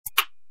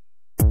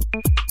Hello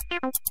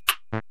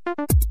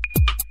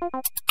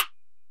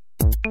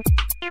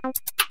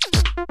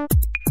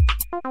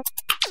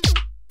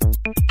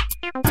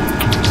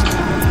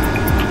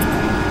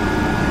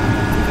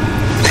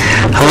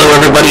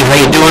everybody, how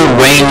you doing?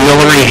 Wayne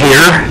Yillery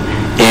here,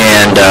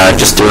 and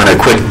just doing a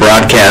quick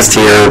broadcast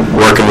here,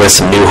 working with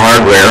some new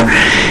hardware,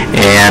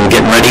 and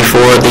getting ready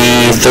for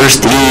the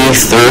Thirsty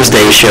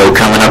Thursday show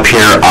coming up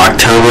here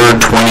October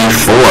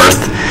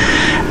 24th.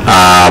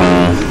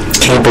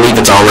 Can't believe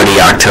it's already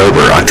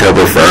October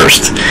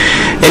 1st.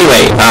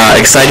 Anyway,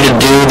 excited to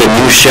do the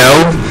new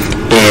show.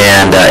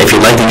 And if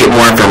you'd like to get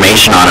more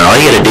information on it, all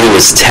you got to do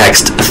is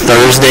text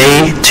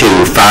Thursday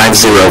to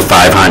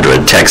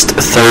 50500. Text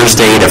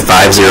Thursday to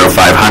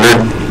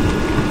 50500,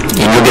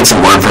 and you'll get some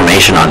more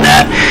information on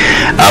that.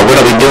 What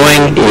I'll be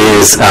doing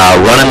is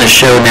running the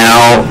show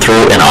now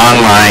through an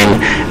online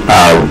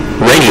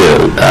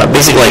radio,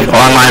 basically like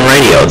online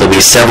radio. There'll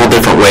be several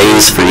different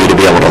ways for you to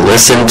be able to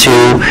listen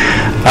to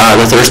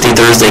the Thirsty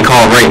Thursday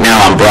call. Right now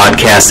I'm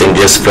broadcasting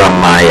just from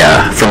my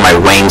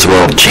Wayne's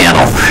World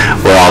channel,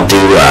 where I'll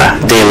do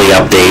daily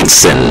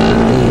updates and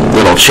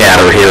little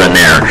chatter here and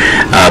there.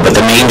 But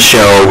the main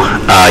show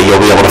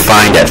you'll be able to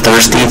find at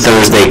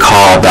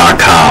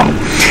thirstythursdaycall.com.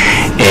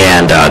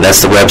 And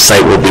that's the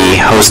website we'll be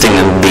hosting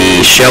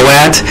the show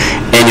at.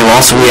 And you'll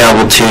also be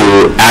able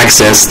to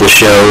access the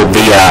show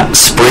via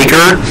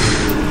Spreaker,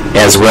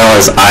 as well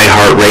as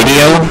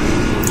iHeartRadio,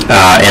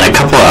 and a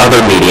couple of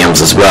other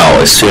mediums as well.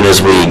 As soon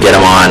as we get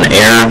them on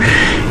air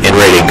and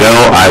ready to go,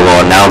 I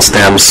will announce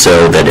them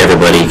so that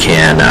everybody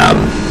can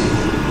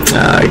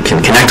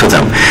connect with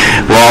them.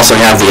 We'll also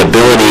have the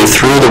ability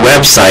through the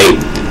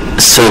website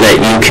so that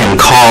you can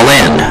call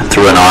in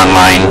through an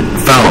online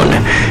phone,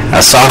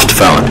 a soft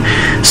phone.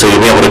 So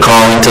you'll be able to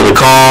call into the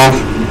call,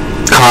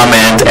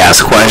 comment,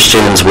 ask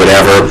questions,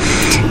 whatever.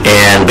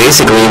 And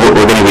basically what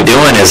we're going to be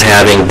doing is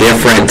having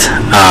different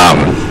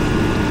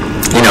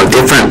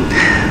different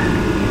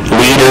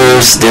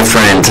leaders,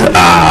 different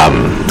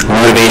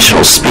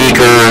motivational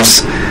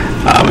speakers,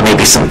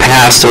 maybe some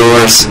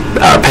pastors,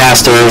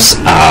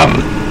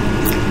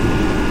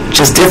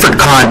 just different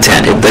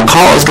content. The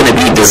call is going to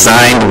be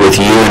designed with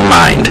you in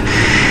mind,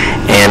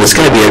 and it's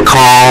going to be a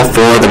call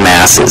for the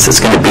masses. It's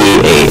going to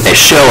be a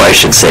show, I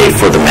should say,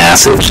 for the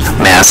masses,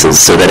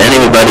 so that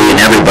anybody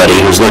and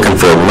everybody who's looking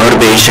for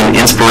motivation,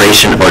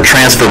 inspiration, or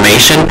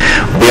transformation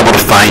will be able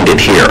to find it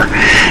here.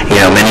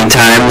 Many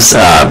times,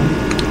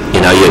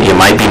 you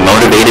might be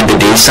motivated to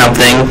do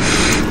something,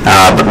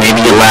 but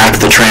maybe you lack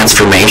the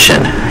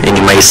transformation. And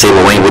you might say,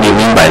 well, Wayne, what do you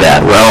mean by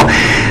that? Well,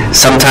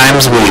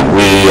 sometimes we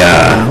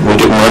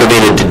get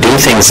motivated to do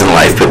things in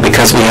life, but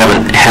because we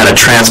haven't had a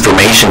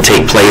transformation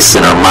take place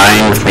in our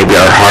mind, maybe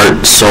our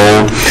heart,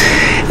 soul,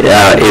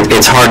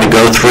 it's hard to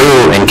go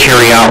through and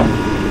carry out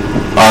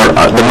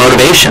the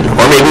motivation.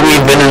 Or maybe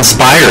we've been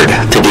inspired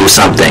to do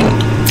something,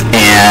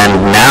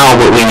 and now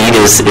what we need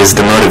is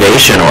the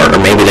motivation, or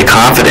maybe the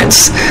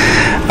confidence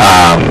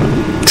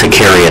to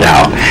carry it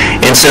out.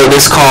 And so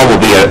this call will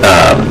be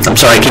I'm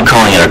sorry, I keep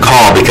calling it a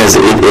call because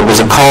it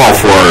was a call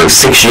for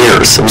 6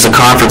 years. It was a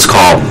conference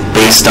call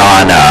based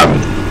on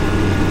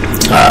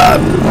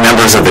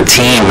members of a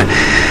team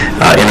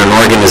in an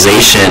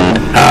organization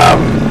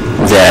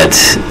that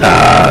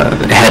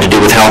had to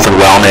do with health and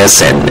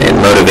wellness and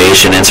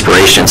motivation,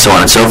 inspiration, so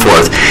on and so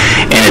forth.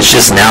 And it's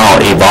just now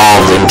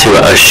evolved into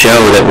a show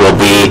that will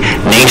be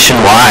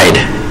nationwide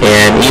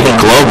and even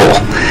global.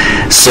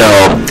 So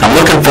I'm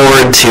looking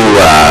forward to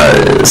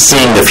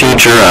seeing the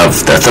future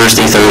of the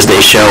Thirsty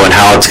Thursday show and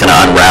how it's going to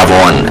unravel,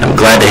 and I'm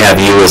glad to have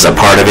you as a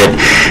part of it.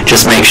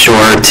 Just make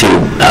sure to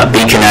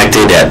be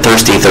connected at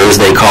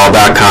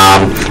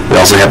thirstythursdaycall.com. We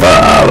also have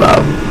a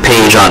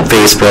page on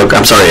Facebook,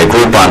 a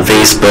group on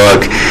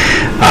Facebook.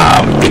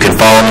 You can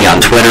follow me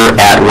on Twitter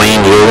at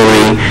Wayne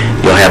Yillery.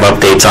 You'll have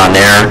updates on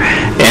there.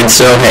 And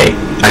so, hey,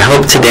 I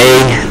hope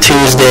today,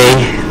 Tuesday,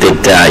 that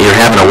you're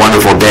having a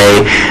wonderful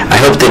day. I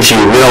hope that you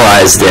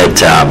realize that,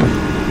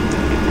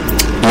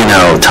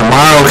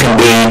 tomorrow can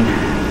be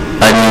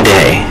a new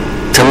day.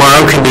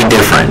 Tomorrow can be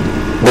different.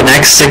 The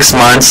next 6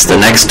 months, the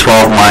next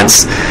 12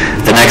 months,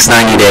 the next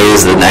 90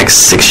 days, the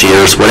next 6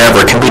 years,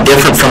 whatever, can be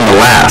different from the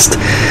last.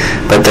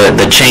 But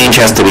the change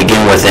has to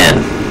begin within.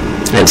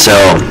 And so,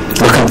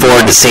 looking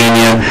forward to seeing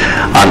you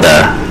on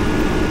the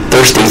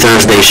Thirsty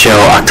Thursday show,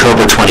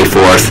 October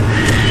 24th.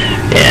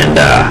 And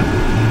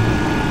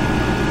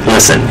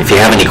listen, if you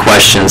have any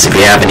questions, if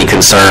you have any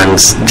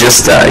concerns,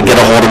 just get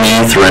a hold of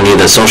me through any of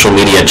the social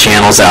media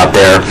channels out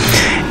there,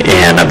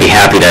 and I'd be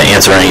happy to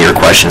answer any of your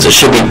questions. It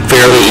should be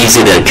fairly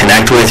easy to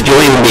connect with.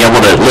 You'll even be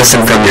able to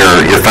listen from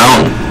your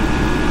phone.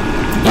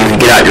 You can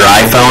get out your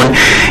iPhone.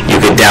 You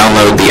could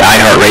download the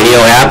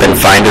iHeartRadio app and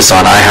find us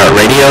on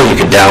iHeartRadio. You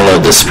could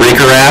download the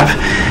Spreaker app.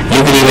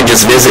 You can even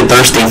just visit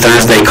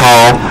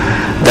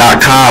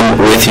thirstythursdaycall.com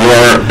with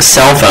your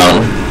cell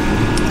phone,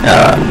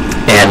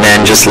 and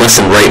then just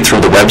listen right through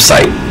the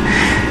website.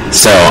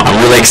 So I'm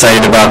really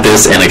excited about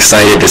this and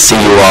excited to see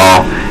you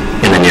all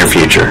in the near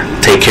future.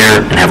 Take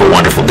care and have a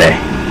wonderful day.